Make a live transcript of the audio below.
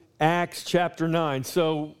Acts chapter 9.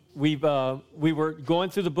 So we were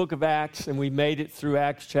going through the book of Acts, and we made it through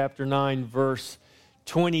Acts chapter 9, verse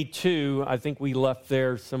 22. I think we left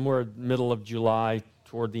there somewhere middle of July,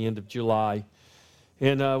 toward the end of July.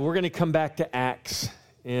 And we're going to come back to Acts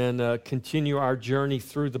and continue our journey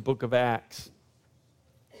through the book of Acts,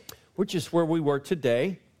 which is where we were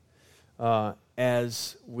today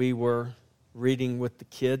as we were reading with the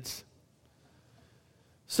kids.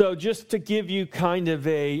 So just to give you kind of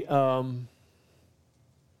an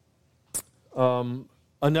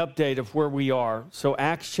update of where we are. So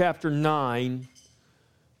Acts chapter 9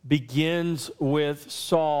 begins with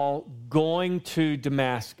Saul going to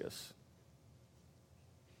Damascus.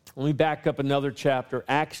 Let me back up another chapter.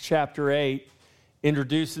 Acts chapter 8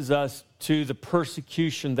 introduces us to the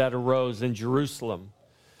persecution that arose in Jerusalem.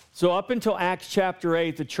 So up until Acts chapter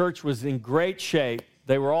 8, the church was in great shape.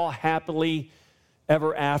 They were all happily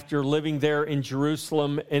ever after living there in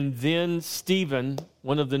Jerusalem. And then Stephen,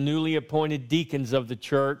 one of the newly appointed deacons of the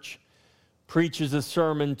church, preaches a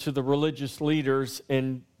sermon to the religious leaders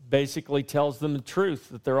and basically tells them the truth,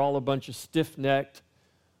 that they're all a bunch of stiff-necked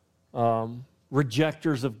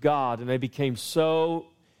rejectors of God. And they became so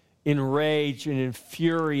enraged and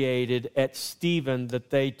infuriated at Stephen that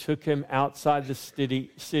they took him outside the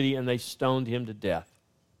city and they stoned him to death.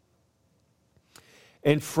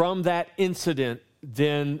 And from that incident,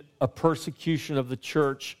 then a persecution of the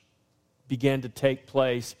church began to take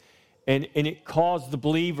place, and it caused the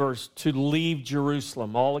believers to leave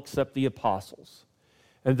Jerusalem, all except the apostles.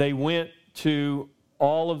 And they went to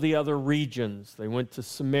all of the other regions. They went to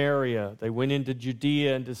Samaria. They went into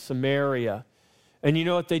Judea and to Samaria. And you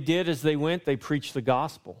know what they did as they went? They preached the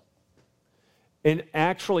gospel. And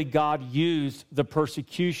actually, God used the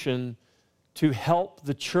persecution to help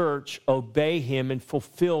the church obey him and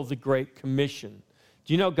fulfill the Great Commission.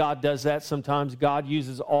 Do you know God does that sometimes? God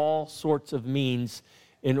uses all sorts of means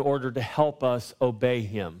in order to help us obey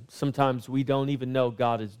him. Sometimes we don't even know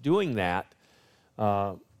God is doing that.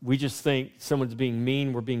 We just think someone's being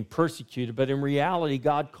mean, we're being persecuted. But in reality,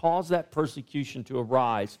 God caused that persecution to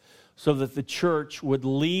arise so that the church would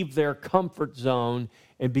leave their comfort zone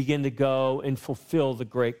and begin to go and fulfill the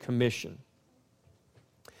Great Commission.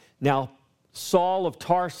 Now, Saul of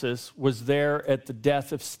Tarsus was there at the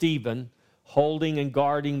death of Stephen, holding and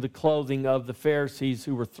guarding the clothing of the Pharisees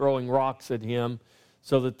who were throwing rocks at him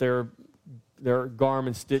so that their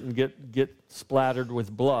garments didn't get splattered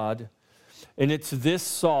with blood. And it's this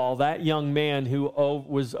Saul, that young man who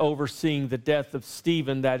was overseeing the death of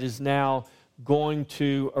Stephen, that is now going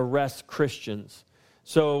to arrest Christians.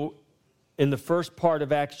 So in the first part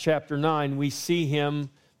of Acts chapter 9, we see him,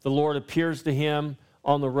 the Lord appears to him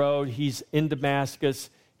on the road. He's in Damascus.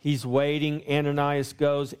 He's waiting. Ananias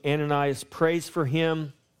goes. Ananias prays for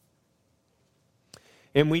him.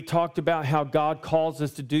 And we talked about how God calls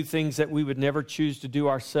us to do things that we would never choose to do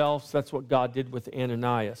ourselves. That's what God did with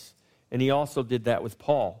Ananias. And he also did that with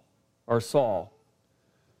Saul.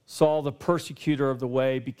 Saul, the persecutor of the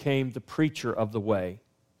way, became the preacher of the way.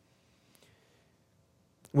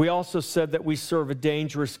 We also said that we serve a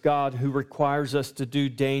dangerous God who requires us to do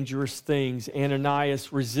dangerous things.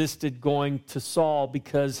 Ananias resisted going to Saul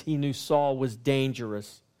because he knew Saul was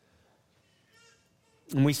dangerous.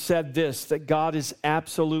 And we said this, that God is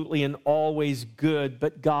absolutely and always good,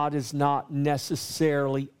 but God is not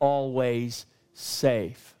necessarily always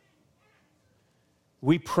safe.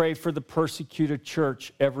 We pray for the persecuted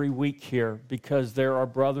church every week here because there are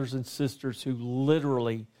brothers and sisters who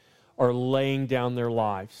literally are laying down their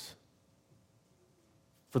lives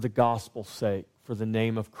for the gospel's sake, for the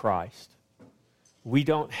name of Christ. We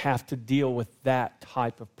don't have to deal with that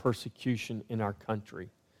type of persecution in our country.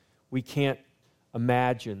 We can't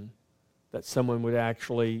imagine that someone would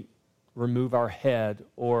actually remove our head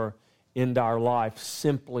or end our life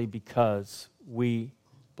simply because we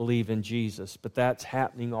believe in Jesus. But that's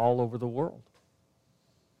happening all over the world,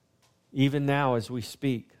 even now as we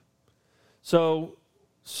speak. So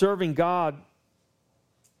serving God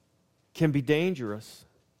can be dangerous.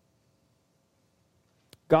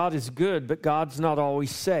 God is good, but God's not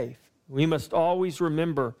always safe. We must always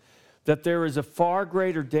remember that there is a far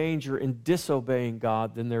greater danger in disobeying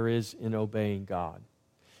God than there is in obeying God.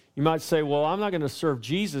 You might say, well, I'm not going to serve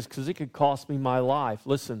Jesus because it could cost me my life.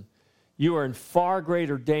 Listen, you are in far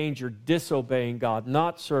greater danger disobeying God,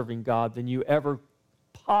 not serving God, than you ever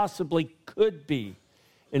possibly could be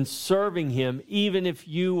in serving him, even if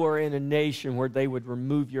you were in a nation where they would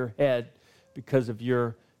remove your head because of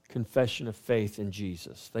your confession of faith in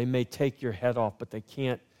Jesus. They may take your head off, but they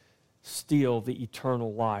can't steal the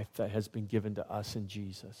eternal life that has been given to us in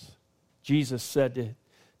Jesus. Jesus said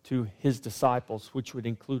to his disciples, which would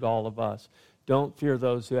include all of us. Don't fear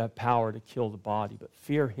those who have power to kill the body, but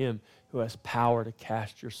fear him who has power to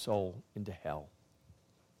cast your soul into hell.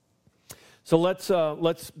 So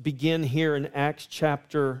let's begin here in Acts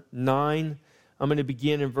chapter 9. I'm going to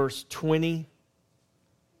begin in verse 20.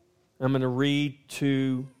 I'm going to read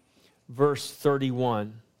to verse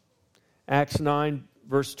 31. Acts 9,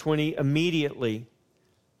 verse 20, immediately,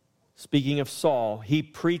 speaking of Saul, he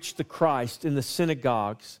preached the Christ in the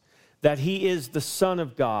synagogues, that he is the Son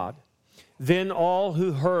of God. Then all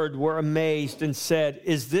who heard were amazed and said,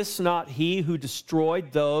 "Is this not he who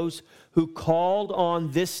destroyed those who called on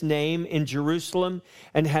this name in Jerusalem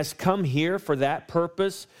and has come here for that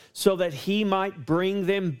purpose, so that he might bring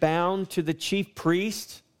them bound to the chief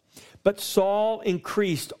priests?" But Saul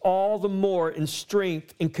increased all the more in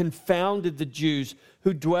strength and confounded the Jews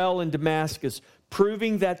who dwell in Damascus,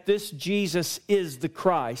 proving that this Jesus is the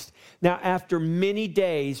Christ. Now, after many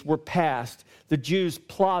days were passed, the Jews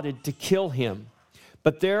plotted to kill him.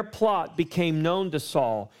 But their plot became known to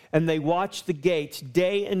Saul, and they watched the gates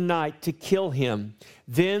day and night to kill him.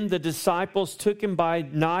 Then the disciples took him by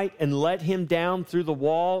night and let him down through the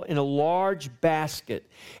wall in a large basket.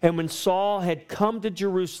 And when Saul had come to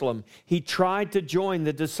Jerusalem, he tried to join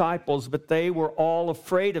the disciples, but they were all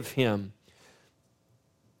afraid of him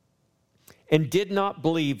and did not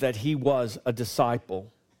believe that he was a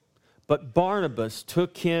disciple. But Barnabas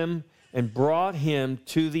took him and brought him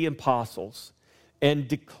to the apostles, and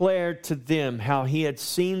declared to them how he had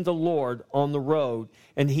seen the Lord on the road,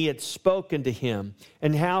 and he had spoken to him,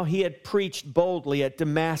 and how he had preached boldly at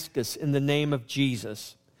Damascus in the name of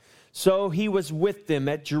Jesus. So he was with them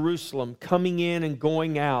at Jerusalem, coming in and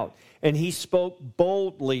going out, and he spoke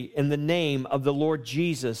boldly in the name of the Lord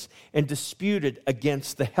Jesus, and disputed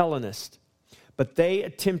against the Hellenists. But they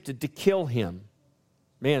attempted to kill him.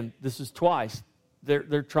 Man, this is twice.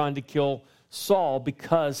 They're trying to kill Saul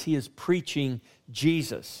because he is preaching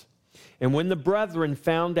Jesus. And when the brethren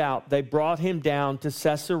found out, they brought him down to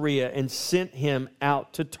Caesarea and sent him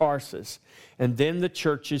out to Tarsus. And then the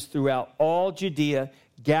churches throughout all Judea,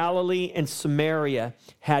 Galilee, and Samaria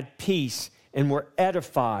had peace and were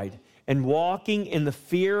edified, and walking in the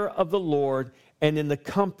fear of the Lord and in the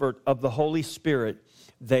comfort of the Holy Spirit,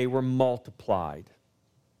 they were multiplied.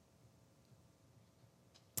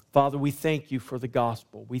 Father, we thank you for the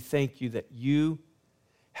gospel. We thank you that you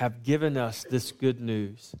have given us this good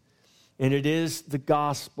news. And it is the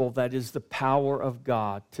gospel that is the power of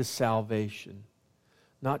God to salvation.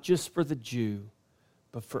 Not just for the Jew,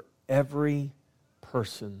 but for every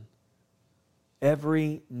person,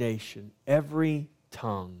 every nation, every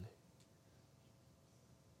tongue.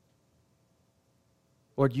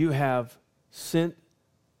 Lord, you have sent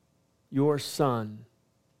your Son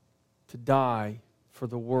to die for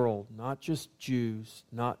the world, not just Jews,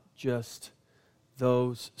 not just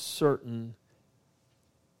those certain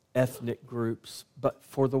ethnic groups, but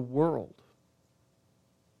for the world.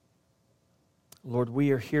 Lord, we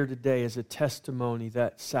are here today as a testimony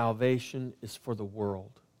that salvation is for the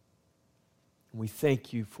world. And we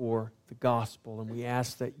thank you for the gospel, and we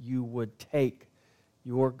ask that you would take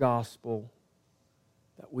your gospel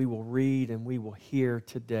that we will read and we will hear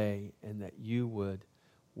today, and that you would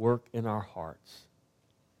work in our hearts.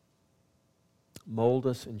 Mold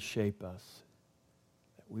us and shape us,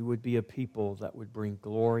 that we would be a people that would bring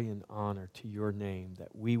glory and honor to your name,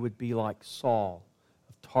 that we would be like Saul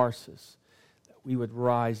of Tarsus, that we would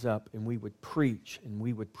rise up and we would preach and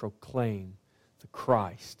we would proclaim the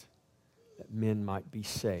Christ, that men might be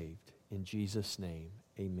saved. In Jesus' name,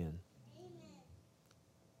 amen.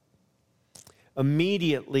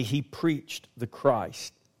 Immediately he preached the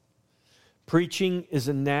Christ. Preaching is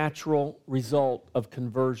a natural result of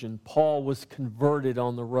conversion. Paul was converted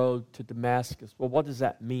on the road to Damascus. Well, what does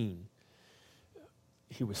that mean?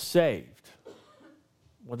 He was saved.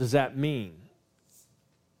 What does that mean?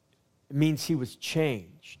 It means he was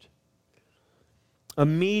changed.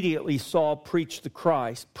 Immediately Saul preached the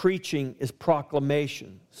Christ. Preaching is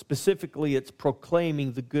proclamation. Specifically, it's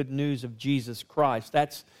proclaiming the good news of Jesus Christ.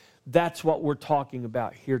 That's what we're talking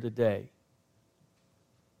about here today.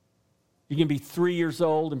 You can be 3 years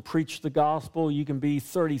old and preach the gospel. You can be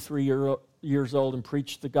 33 years old and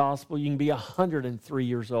preach the gospel. You can be 103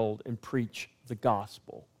 years old and preach the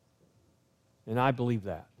gospel. And I believe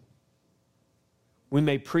that. We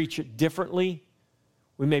may preach it differently.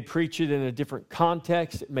 We may preach it in a different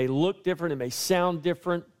context. It may look different. It may sound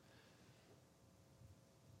different.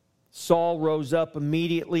 Saul rose up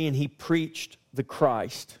immediately and he preached the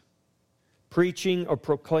Christ. Preaching or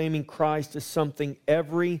proclaiming Christ is something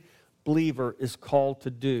every believer is called to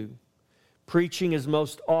do. preaching is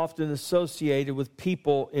most often associated with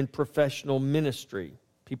people in professional ministry.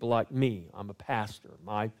 People like me. I'm a pastor.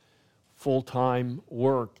 My full-time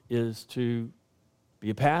work is to be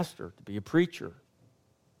a pastor, to be a preacher.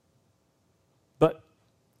 But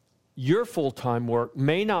your full-time work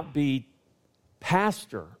may not be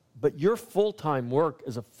pastor, but your full-time work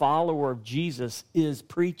as a follower of Jesus is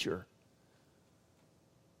preacher.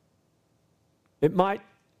 It might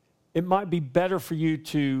be better for you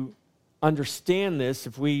to understand this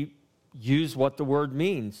if we use what the word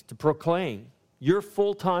means, to proclaim. Your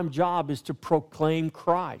full-time job is to proclaim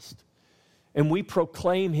Christ. And we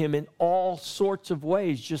proclaim him in all sorts of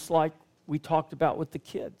ways, just like we talked about with the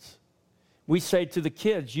kids. We say to the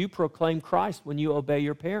kids, you proclaim Christ when you obey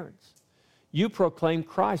your parents. You proclaim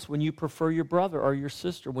Christ when you prefer your brother or your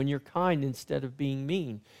sister, when you're kind instead of being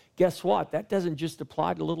mean. Guess what? That doesn't just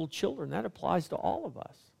apply to little children. That applies to all of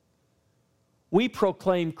us. We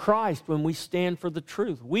proclaim Christ when we stand for the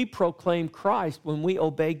truth. We proclaim Christ when we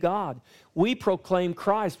obey God. We proclaim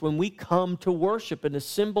Christ when we come to worship and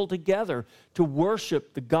assemble together to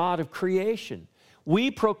worship the God of creation.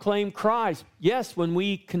 We proclaim Christ, yes, when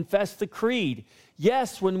we confess the creed.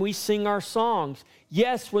 Yes, when we sing our songs.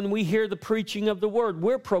 Yes, when we hear the preaching of the word.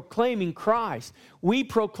 We're proclaiming Christ. We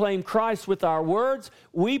proclaim Christ with our words.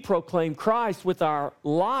 We proclaim Christ with our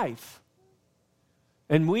life.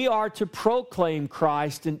 And we are to proclaim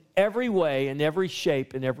Christ in every way, in every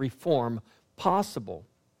shape, in every form possible.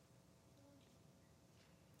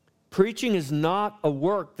 Preaching is not a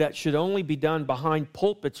work that should only be done behind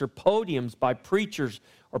pulpits or podiums by preachers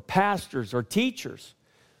or pastors or teachers.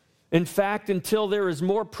 In fact, until there is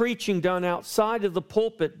more preaching done outside of the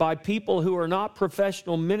pulpit by people who are not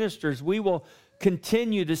professional ministers, we will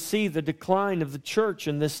continue to see the decline of the church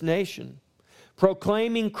in this nation.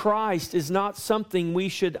 Proclaiming Christ is not something we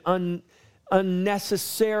should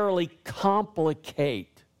unnecessarily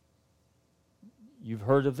complicate. You've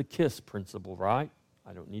heard of the KISS principle, right?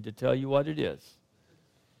 I don't need to tell you what it is.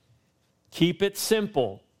 Keep it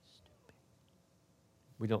simple.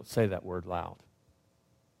 We don't say that word loud.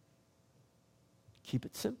 Keep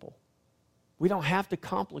it simple. We don't have to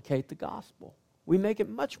complicate the gospel. We make it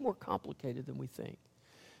much more complicated than we think.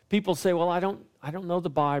 People say, well, I don't know the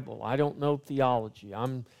Bible. I don't know theology.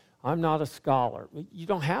 I'm not a scholar. You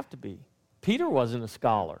don't have to be. Peter wasn't a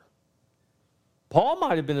scholar. Paul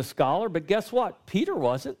might have been a scholar, but guess what? Peter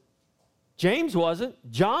wasn't. James wasn't.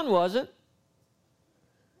 John wasn't.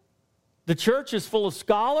 The church is full of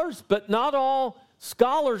scholars, but not all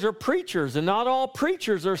scholars are preachers, and not all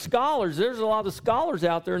preachers are scholars. There's a lot of scholars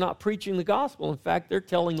out there not preaching the gospel. In fact, they're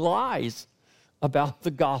telling lies about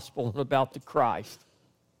the gospel and about the Christ.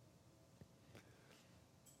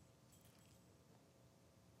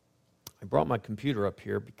 I brought my computer up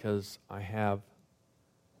here because I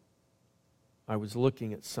was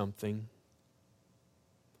looking at something.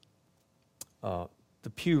 The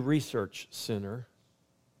Pew Research Center,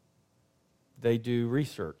 they do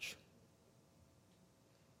research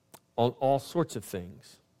on all sorts of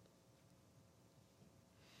things.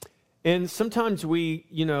 And sometimes we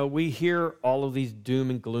hear all of these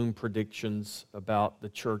doom and gloom predictions about the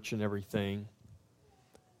church and everything.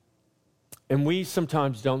 And we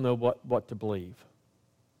sometimes don't know what to believe.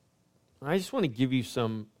 I just want to give you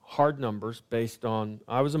some hard numbers based on,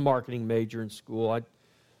 I was a marketing major in school. I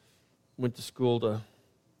went to school to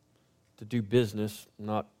do business,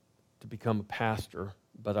 not to become a pastor,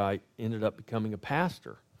 but I ended up becoming a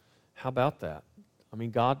pastor. How about that? I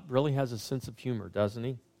mean, God really has a sense of humor, doesn't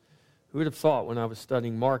he? Who would have thought when I was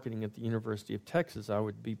studying marketing at the University of Texas, I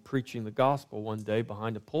would be preaching the gospel one day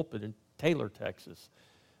behind a pulpit in Taylor, Texas?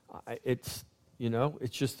 It's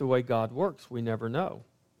just the way God works. We never know.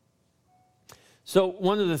 So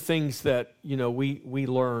one of the things that, we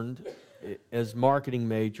learned as marketing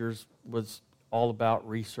majors was all about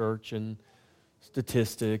research and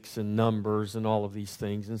statistics and numbers and all of these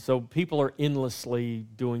things. And so people are endlessly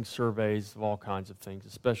doing surveys of all kinds of things,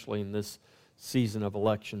 especially in this season of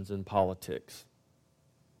elections and politics.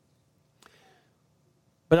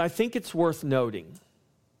 But I think it's worth noting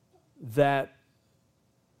that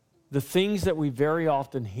the things that we very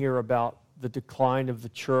often hear about the decline of the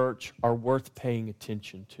church are worth paying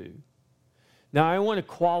attention to. Now, I want to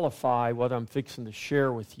qualify what I'm fixing to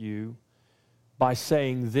share with you by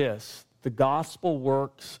saying this: the gospel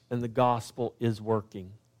works and the gospel is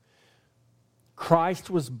working. Christ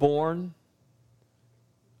was born.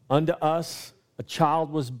 Unto us a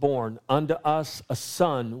child was born. Unto us a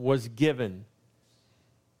son was given.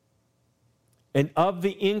 And of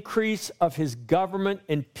the increase of his government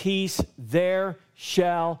and peace there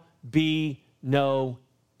shall be no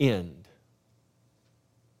end.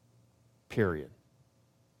 period.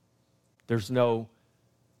 There's no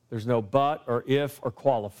but or if or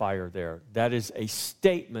qualifier there. That is a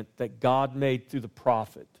statement that God made through the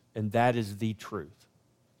prophet, and that is the truth.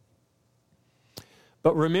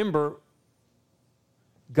 But remember,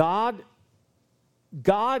 God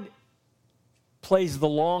plays the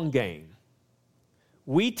long game.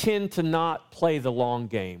 We tend to not play the long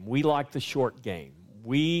game. We like the short game.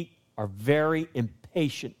 We are very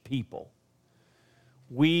impatient people.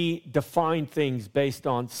 We define things based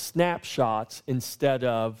on snapshots instead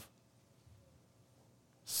of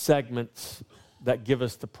segments that give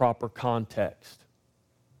us the proper context.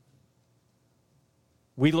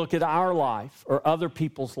 We look at our life or other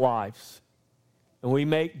people's lives, and we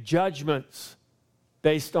make judgments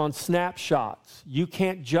based on snapshots. You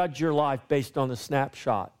can't judge your life based on a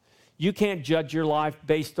snapshot. You can't judge your life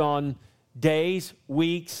based on days,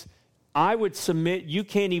 weeks. I would submit you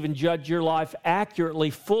can't even judge your life accurately,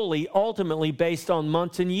 fully, ultimately based on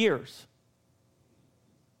months and years.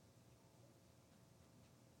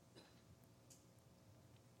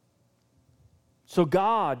 So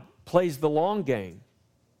God plays the long game.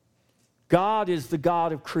 God is the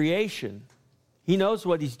God of creation. He knows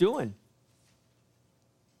what He's doing.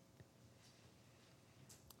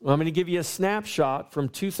 Well, I'm going to give you a snapshot from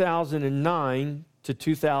 2009 to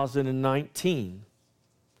 2019.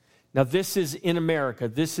 Now, this is in America.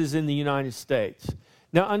 This is in the United States.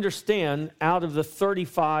 Now, understand, out of the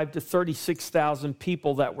 35 to 36,000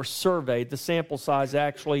 people that were surveyed, the sample size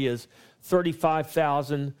actually is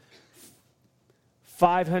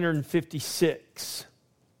 35,556.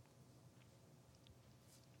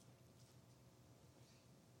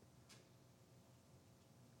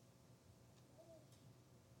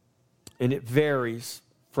 And it varies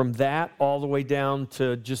from that all the way down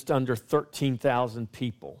to just under 13,000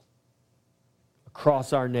 people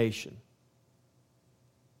across our nation.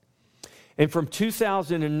 And from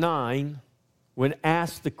 2009, when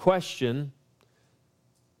asked the question,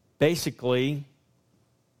 basically,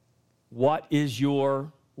 what is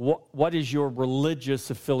your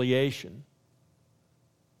religious affiliation?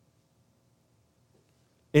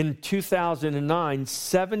 In 2009,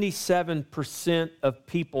 77% of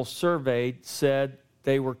people surveyed said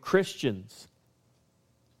they were Christians.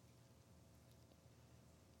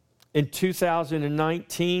 In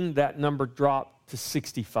 2019, that number dropped to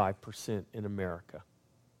 65% in America.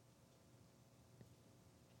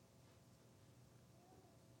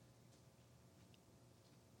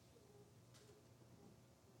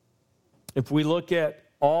 If we look at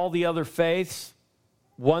all the other faiths,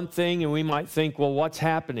 one thing, and we might think, well, what's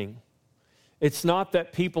happening? It's not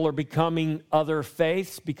that people are becoming other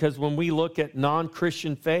faiths, because when we look at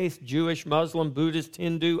non-Christian faith, Jewish, Muslim, Buddhist,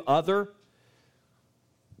 Hindu, other,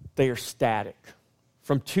 they are static.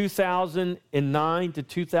 From 2009 to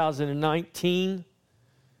 2019,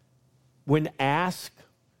 when asked,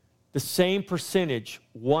 the same percentage,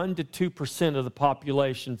 1 to 2% of the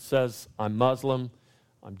population says, I'm Muslim,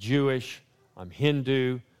 I'm Jewish, I'm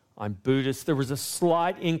Hindu, I'm Buddhist. There was a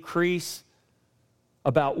slight increase,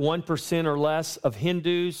 about 1% or less of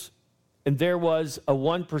Hindus, and there was a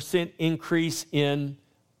 1% increase in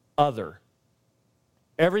other.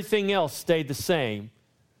 Everything else stayed the same.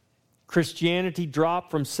 Christianity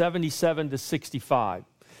dropped from 77 to 65.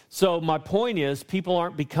 So my point is, people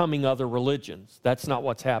aren't becoming other religions. That's not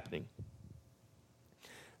what's happening.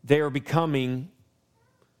 They are becoming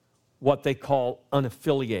what they call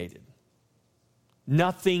unaffiliated.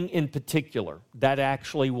 Nothing in particular. That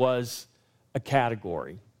actually was a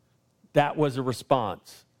category. That was a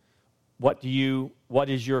response. What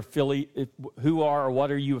is your affiliate? Who are or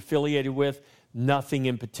what are you affiliated with? Nothing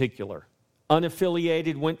in particular.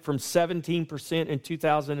 Unaffiliated went from 17% in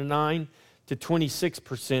 2009 to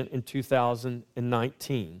 26% in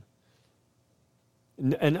 2019.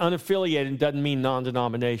 And unaffiliated doesn't mean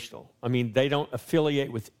non-denominational. I mean, they don't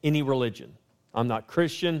affiliate with any religion. I'm not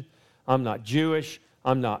Christian. I'm not Jewish.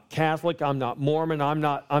 I'm not Catholic. I'm not Mormon. I'm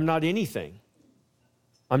not anything.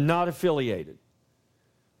 I'm not affiliated.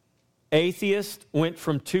 Atheist went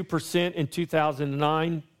from 2% in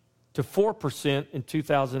 2009 to 4% in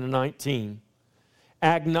 2019.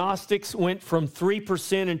 Agnostics went from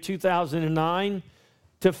 3% in 2009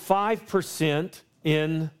 to 5%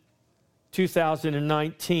 in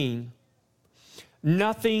 2019.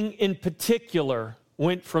 Nothing in particular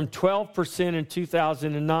went from 12% in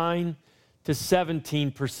 2009 to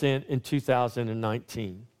 17% in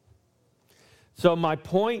 2019. So my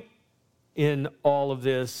point in all of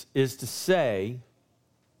this is to say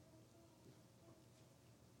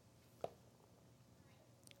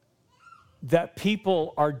that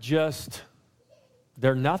people are just,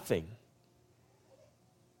 they're nothing.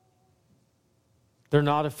 They're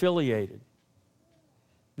not affiliated.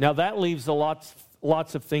 Now that leaves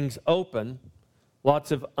lots of things open,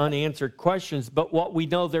 lots of unanswered questions, but what we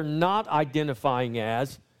know they're not identifying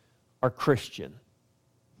as are Christian.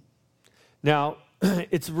 Now,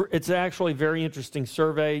 it's actually a very interesting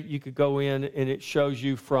survey. You could go in and it shows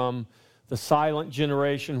you from the silent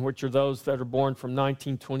generation, which are those that are born from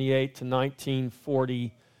 1928 to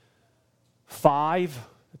 1945.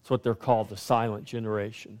 That's what they're called, the silent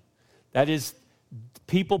generation. That is,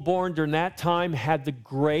 people born during that time had the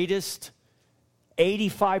greatest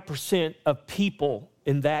 85% of people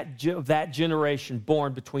in that generation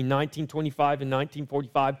born between 1925 and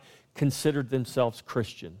 1945 considered themselves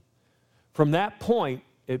Christian. From that point,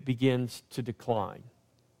 it begins to decline.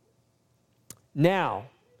 Now,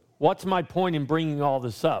 what's my point in bringing all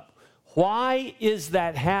this up? Why is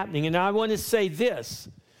that happening? And I want to say this.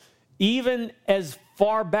 Even as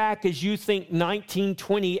far back as you think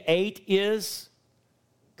 1928 is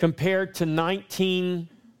compared to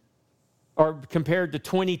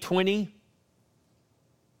 2020,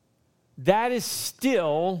 that is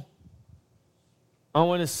still, I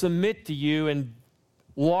want to submit to you, in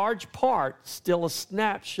large part, still a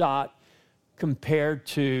snapshot compared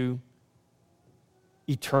to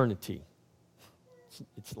eternity.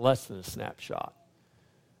 It's less than a snapshot.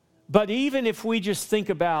 But even if we just think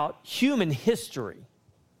about human history,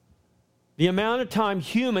 the amount of time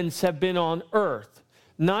humans have been on earth,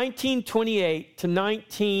 1928 to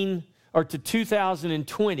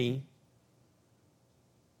 2020,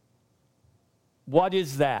 what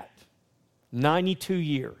is that? 92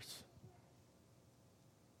 years.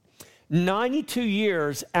 92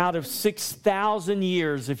 years out of 6,000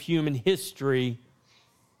 years of human history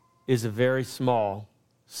is a very small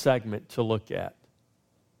segment to look at.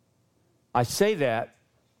 I say that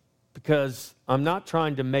because I'm not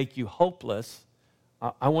trying to make you hopeless.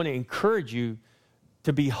 I want to encourage you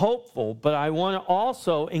to be hopeful, but I want to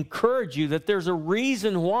also encourage you that there's a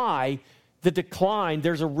reason why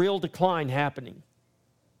there's a real decline happening.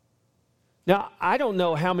 Now, I don't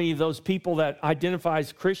know how many of those people that identify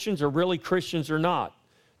as Christians are really Christians or not.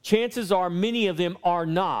 Chances are many of them are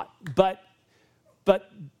not, but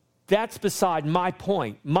that's beside my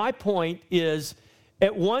point. My point is,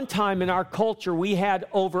 at one time in our culture, we had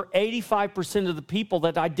over 85% of the people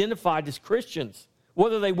that identified as Christians.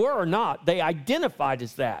 Whether they were or not, they identified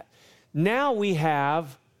as that. Now we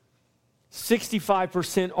have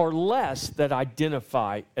 65% or less that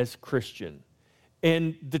identify as Christian.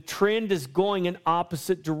 And the trend is going in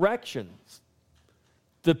opposite directions.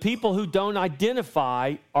 The people who don't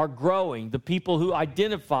identify are growing. The people who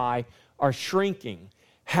identify are shrinking.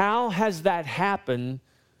 How has that happened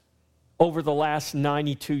over the last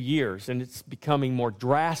 92 years? And it's becoming more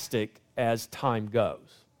drastic as time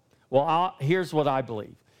goes. Well, here's what I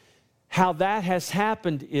believe. How that has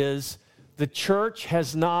happened is the church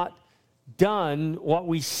has not done what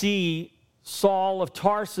we see Saul of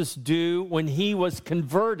Tarsus do when he was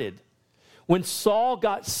converted. When Saul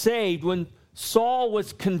got saved, when Saul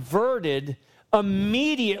was converted,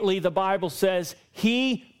 immediately the Bible says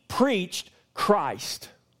he preached Christ.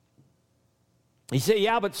 You say,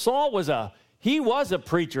 yeah, but Saul was a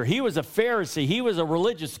preacher. He was a Pharisee. He was a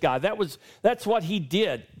religious guy. That's what he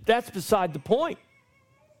did. That's beside the point.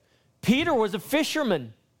 Peter was a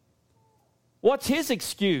fisherman. What's his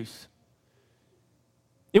excuse?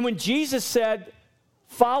 And when Jesus said,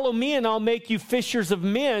 follow me and I'll make you fishers of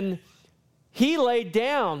men, he laid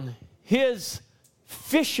down his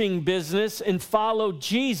fishing business and followed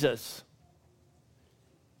Jesus.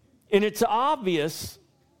 And it's obvious,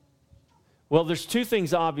 well, there's two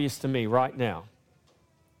things obvious to me right now.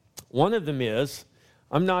 One of them is,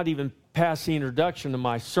 I'm not even past the introduction to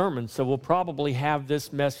my sermon, so we'll probably have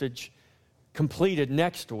this message completed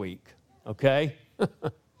next week, okay?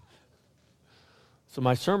 So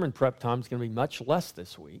my sermon prep time is going to be much less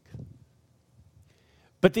this week.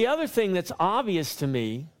 But the other thing that's obvious to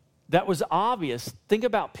me, that was obvious, think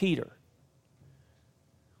about Peter.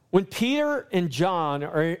 When Peter and John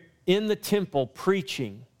are in the temple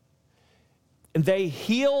preaching, and they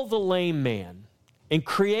heal the lame man and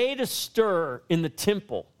create a stir in the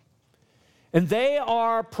temple, and they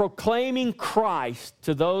are proclaiming Christ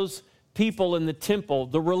to those people in the temple,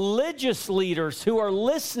 the religious leaders who are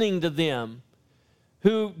listening to them,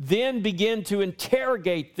 who then begin to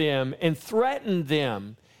interrogate them and threaten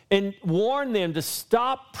them and warn them to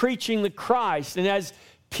stop preaching the Christ. And as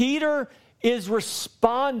Peter is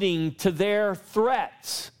responding to their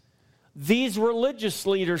threats, these religious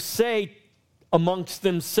leaders say amongst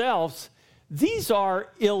themselves, these are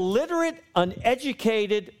illiterate,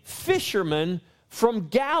 uneducated fishermen from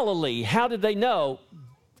Galilee. How did they know?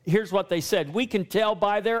 Here's what they said. We can tell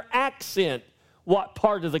by their accent what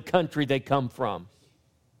part of the country they come from.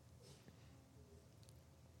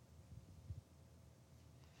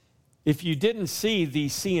 If you didn't see the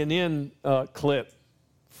CNN clip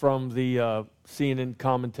from the CNN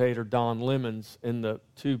commentator Don Lemons and the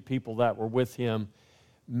two people that were with him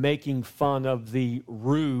making fun of the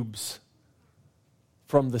rubes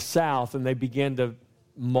from the South, and they began to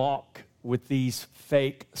mock with these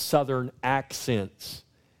fake Southern accents,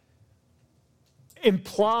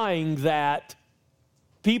 implying that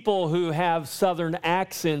people who have Southern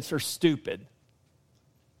accents are stupid.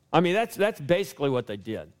 I mean, that's basically what they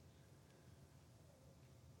did.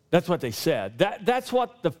 That's what they said. That's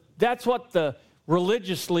what the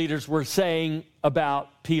religious leaders were saying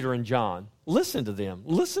about Peter and John. Listen to them.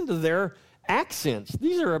 Listen to their accents.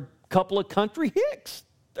 These are a couple of country hicks.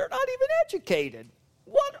 They're not even educated.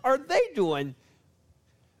 What are they doing?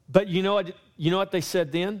 But you know what they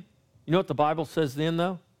said then? You know what the Bible says then,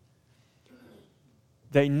 though?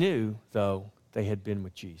 They knew, though, they had been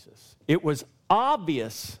with Jesus. It was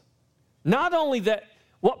obvious, not only that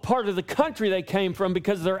what part of the country they came from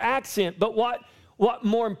because of their accent, but what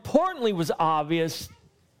more importantly was obvious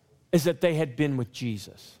is that they had been with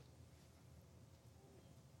Jesus.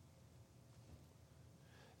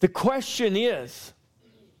 The question is,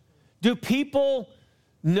 do people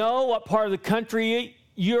know what part of the country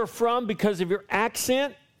you're from because of your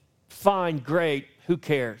accent? Fine, great, who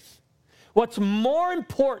cares? What's more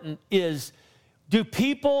important is, do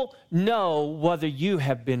people know whether you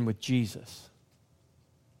have been with Jesus?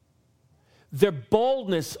 The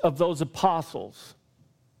boldness of those apostles,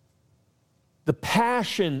 the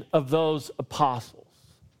passion of those apostles,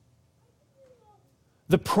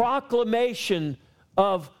 the proclamation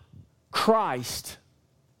of Christ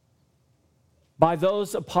by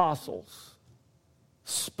those apostles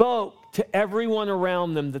spoke to everyone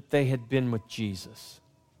around them that they had been with Jesus.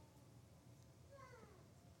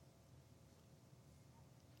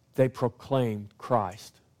 They proclaimed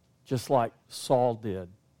Christ, just like Saul did.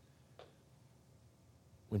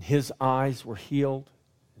 When his eyes were healed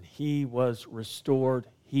and he was restored,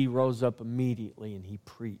 he rose up immediately and he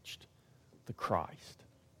preached the Christ.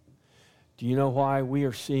 Do you know why we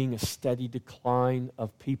are seeing a steady decline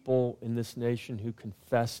of people in this nation who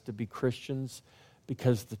confess to be Christians?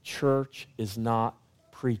 Because the church is not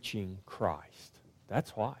preaching Christ.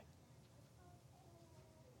 That's why.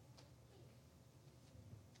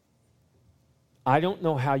 I don't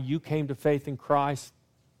know how you came to faith in Christ,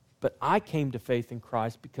 but I came to faith in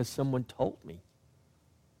Christ because someone told me.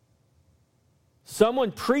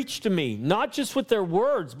 Someone preached to me, not just with their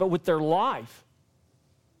words, but with their life.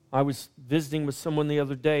 I was visiting with someone the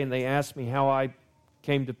other day, and they asked me how I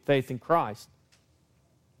came to faith in Christ.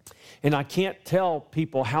 And I can't tell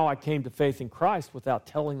people how I came to faith in Christ without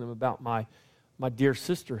telling them about my dear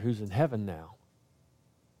sister who's in heaven now.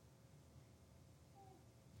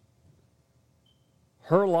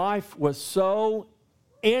 Her life was so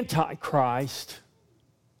anti-Christ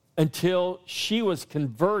until she was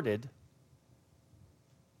converted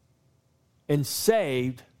and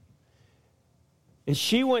saved. And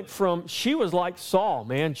she was like Saul,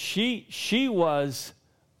 man. She was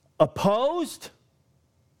opposed.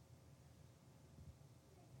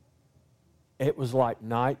 It was like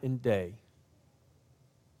night and day.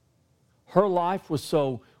 Her life was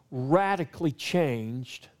so radically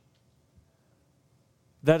changed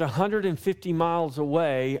that 150 miles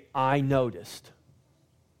away, I noticed.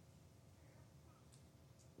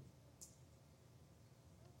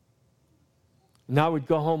 And I would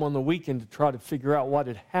go home on the weekend to try to figure out what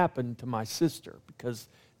had happened to my sister, because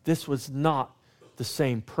this was not the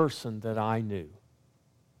same person that I knew.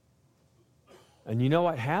 And you know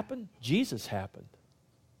what happened? Jesus happened.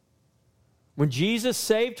 When Jesus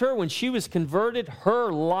saved her, when she was converted,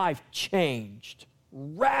 her life changed,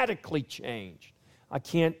 radically changed. I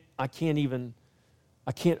can't overemphasize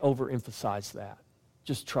that.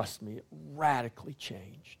 Just trust me, it radically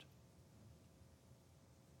changed.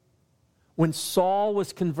 When Saul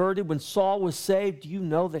was converted, when Saul was saved, do you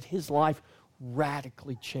know that his life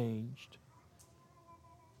radically changed?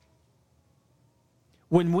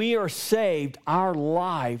 When we are saved, our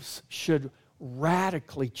lives should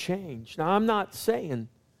radically change. Now, I'm not saying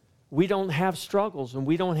we don't have struggles and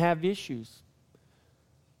we don't have issues.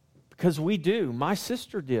 Because we do. My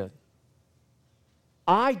sister did.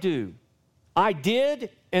 I do. I did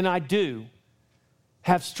and I do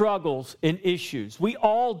have struggles and issues. We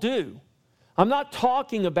all do. I'm not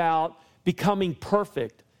talking about becoming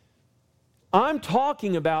perfect. I'm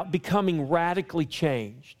talking about becoming radically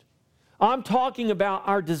changed. I'm talking about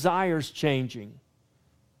our desires changing.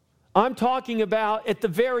 I'm talking about, at the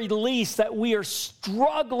very least, that we are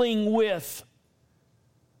struggling with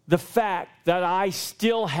the fact that I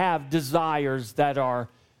still have desires that are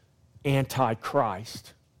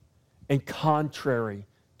anti-Christ and contrary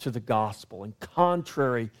to the gospel and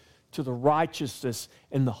contrary to the righteousness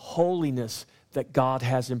and the holiness that God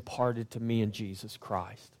has imparted to me in Jesus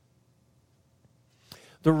Christ.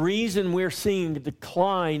 The reason we're seeing a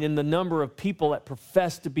decline in the number of people that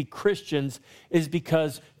profess to be Christians is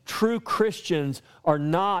because true Christians are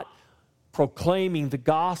not proclaiming the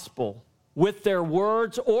gospel with their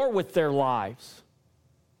words or with their lives.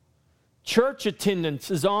 Church attendance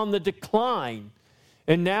is on the decline.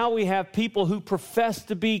 And now we have people who profess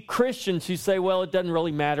to be Christians who say, well, it doesn't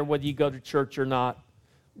really matter whether you go to church or not.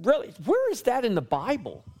 Really, where is that in the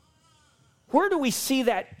Bible? Where do we see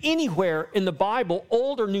that anywhere in the Bible,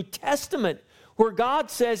 Old or New Testament, where God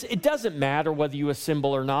says it doesn't matter whether you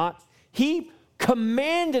assemble or not? He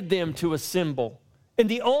commanded them to assemble in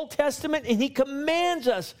the Old Testament, and He commands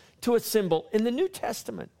us to assemble in the New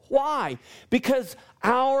Testament. Why? Because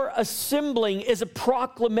our assembling is a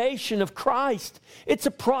proclamation of Christ. It's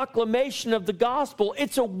a proclamation of the gospel.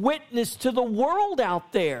 It's a witness to the world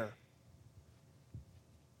out there.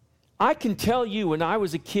 I can tell you, when I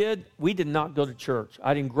was a kid, we did not go to church.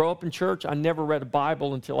 I didn't grow up in church. I never read a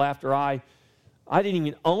Bible until after I didn't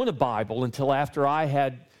even own a Bible until after I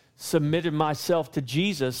had submitted myself to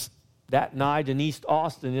Jesus that night in East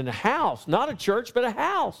Austin in a house, not a church, but a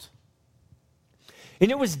house. And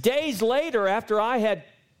it was days later, after I had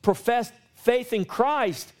professed faith in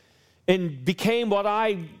Christ and became what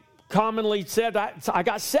I commonly said, I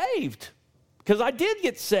got saved, because I did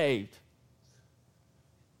get saved.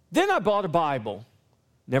 Then I bought a Bible.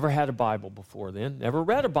 Never had a Bible before then. Never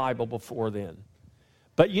read a Bible before then.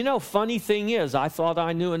 But you know, funny thing is, I thought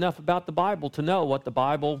I knew enough about the Bible to know what the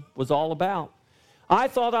Bible was all about. I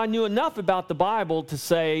thought I knew enough about the Bible to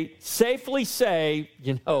safely say,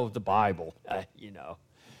 the Bible,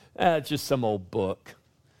 it's just some old book.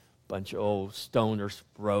 Bunch of old stoners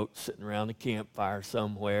wrote sitting around the campfire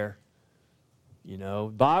somewhere.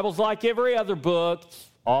 The Bible's like every other book. It's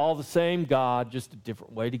all the same God, just a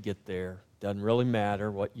different way to get there. Doesn't really matter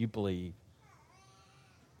what you believe.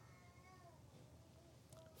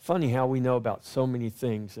 Funny how we know about so many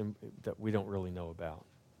things that we don't really know about.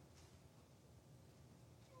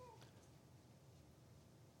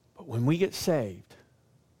 But when we get saved,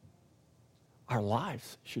 our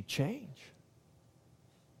lives should change.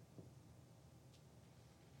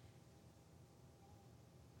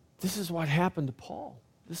 This is what happened to Paul.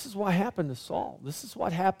 This is what happened to Saul. This is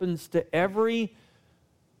what happens to every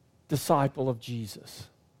disciple of Jesus.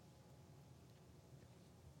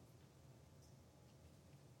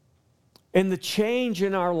 And the change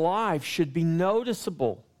in our life should be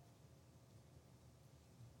noticeable.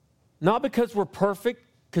 Not because we're perfect,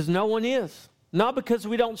 because no one is. Not because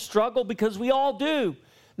we don't struggle, because we all do.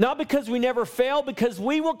 Not because we never fail, because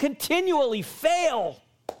we will continually fail.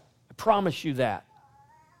 I promise you that.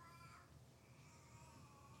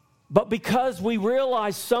 But because we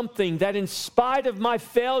realize something, that in spite of my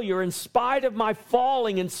failure, in spite of my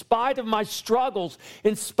falling, in spite of my struggles,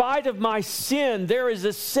 in spite of my sin, there is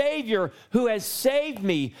a Savior who has saved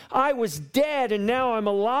me. I was dead and now I'm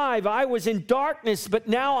alive. I was in darkness, but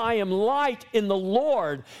now I am light in the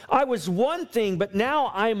Lord. I was one thing, but now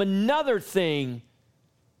I am another thing.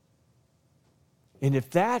 And if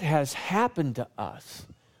that has happened to us,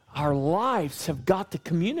 our lives have got to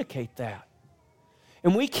communicate that.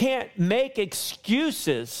 And we can't make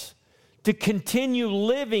excuses to continue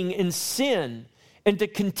living in sin and to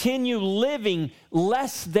continue living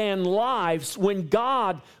less than lives when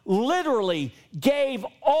God literally gave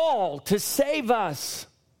all to save us.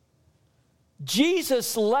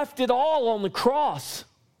 Jesus left it all on the cross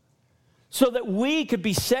so that we could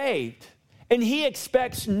be saved. And He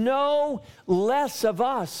expects no less of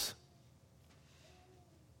us.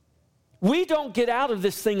 We don't get out of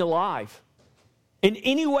this thing alive in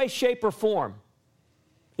any way, shape, or form.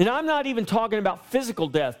 And I'm not even talking about physical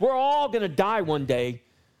death. We're all going to die one day.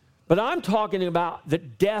 But I'm talking about the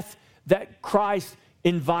death that Christ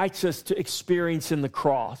invites us to experience in the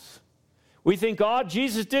cross. We think, oh,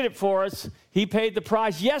 Jesus did it for us. He paid the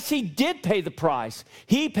price. Yes, He did pay the price.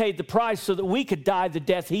 He paid the price so that we could die the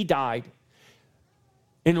death He died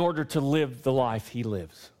in order to live the life He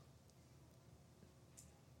lives.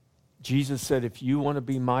 Jesus said, if you want to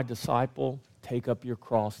be my disciple, take up your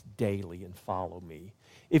cross daily and follow me.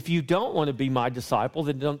 If you don't want to be my disciple,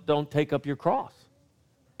 then don't take up your cross.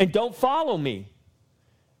 And don't follow me.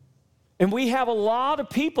 And we have a lot of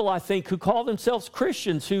people, I think, who call themselves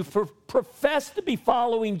Christians who profess to be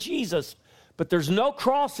following Jesus, but there's no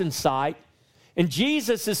cross in sight. And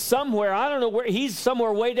Jesus is somewhere, I don't know where, he's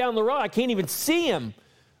somewhere way down the road. I can't even see him.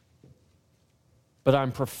 But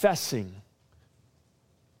I'm professing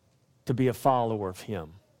to be a follower of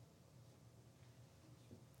him.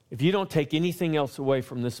 If you don't take anything else away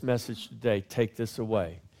from this message today, take this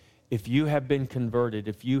away. If you have been converted,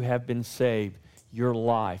 if you have been saved, your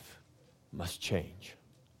life must change.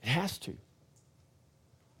 It has to.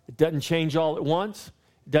 It doesn't change all at once.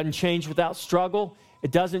 It doesn't change without struggle.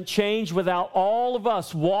 It doesn't change without all of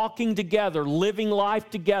us walking together, living life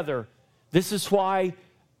together. This is why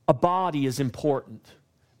a body is important.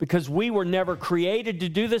 Because we were never created to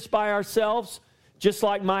do this by ourselves. Just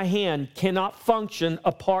like my hand cannot function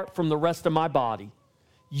apart from the rest of my body.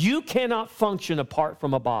 You cannot function apart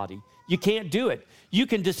from a body. You can't do it. You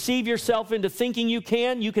can deceive yourself into thinking you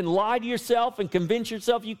can. You can lie to yourself and convince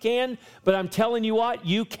yourself you can. But I'm telling you what,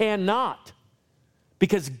 you cannot.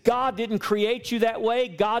 Because God didn't create you that way.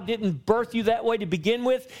 God didn't birth you that way to begin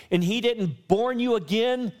with. And he didn't born you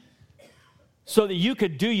again so that you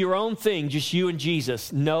could do your own thing, just you and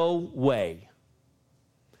Jesus. No way.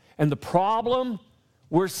 And the problem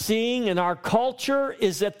we're seeing in our culture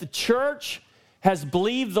is that the church has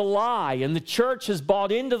believed the lie, and the church has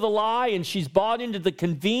bought into the lie, and she's bought into the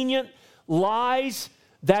convenient lies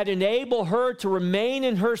that enable her to remain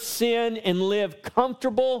in her sin and live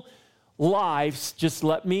comfortable lives. Just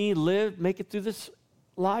let me live, make it through this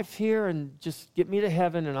life here, and just get me to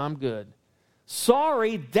heaven, and I'm good.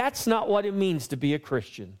 Sorry, that's not what it means to be a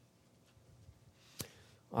Christian.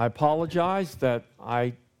 I apologize that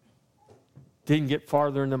I didn't get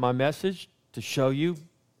farther into my message to show you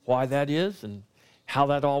why that is and how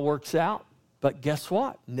that all works out. But guess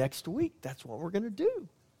what? Next week, that's what we're going to do.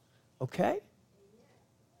 Okay?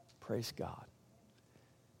 Praise God.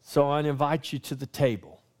 So I invite you to the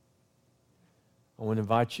table. I want to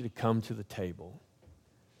invite you to come to the table.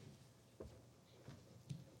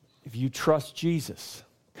 If you trust Jesus,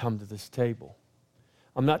 come to this table.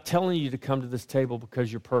 I'm not telling you to come to this table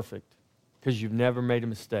because you're perfect, because you've never made a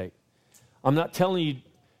mistake. I'm not telling you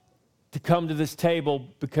to come to this table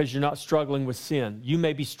because you're not struggling with sin. You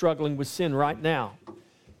may be struggling with sin right now.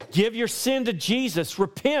 Give your sin to Jesus.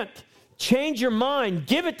 Repent. Change your mind.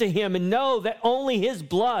 Give it to him and know that only his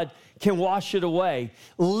blood can wash it away.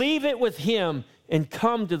 Leave it with him and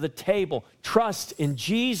come to the table. Trust in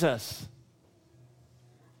Jesus.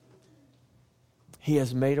 He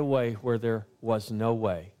has made a way where there was no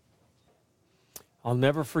way. I'll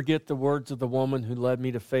never forget the words of the woman who led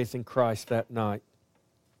me to faith in Christ that night,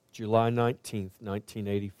 July 19th,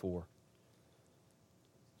 1984.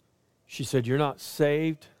 She said, "You're not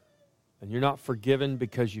saved and you're not forgiven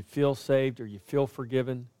because you feel saved or you feel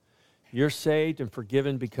forgiven. You're saved and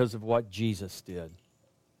forgiven because of what Jesus did."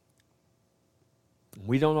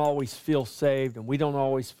 We don't always feel saved and we don't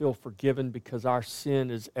always feel forgiven because our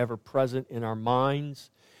sin is ever present in our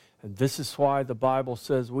minds. And this is why the Bible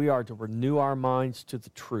says we are to renew our minds to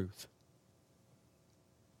the truth.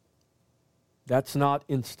 That's not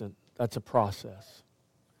instant. That's a process.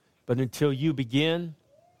 But until you begin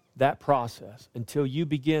that process, until you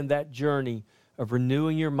begin that journey of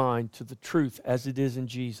renewing your mind to the truth as it is in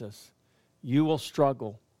Jesus, you will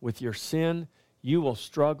struggle with your sin. You will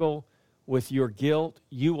struggle with your guilt.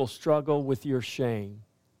 You will struggle with your shame.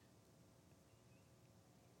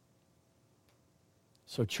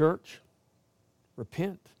 So church,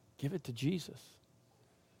 repent. Give it to Jesus.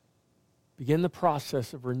 Begin the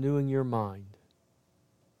process of renewing your mind.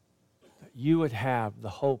 That you would have the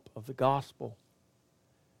hope of the gospel.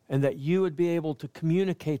 And that you would be able to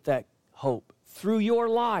communicate that hope through your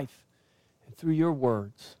life and through your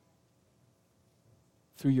words.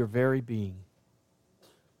 Through your very being.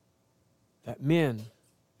 That men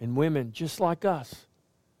and women just like us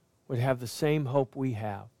would have the same hope we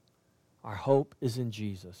have. Our hope is in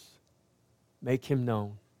Jesus. Make him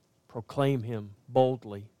known. Proclaim him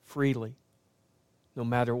boldly, freely. No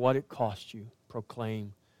matter what it costs you,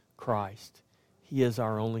 proclaim Christ. He is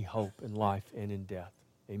our only hope in life and in death.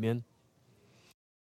 Amen.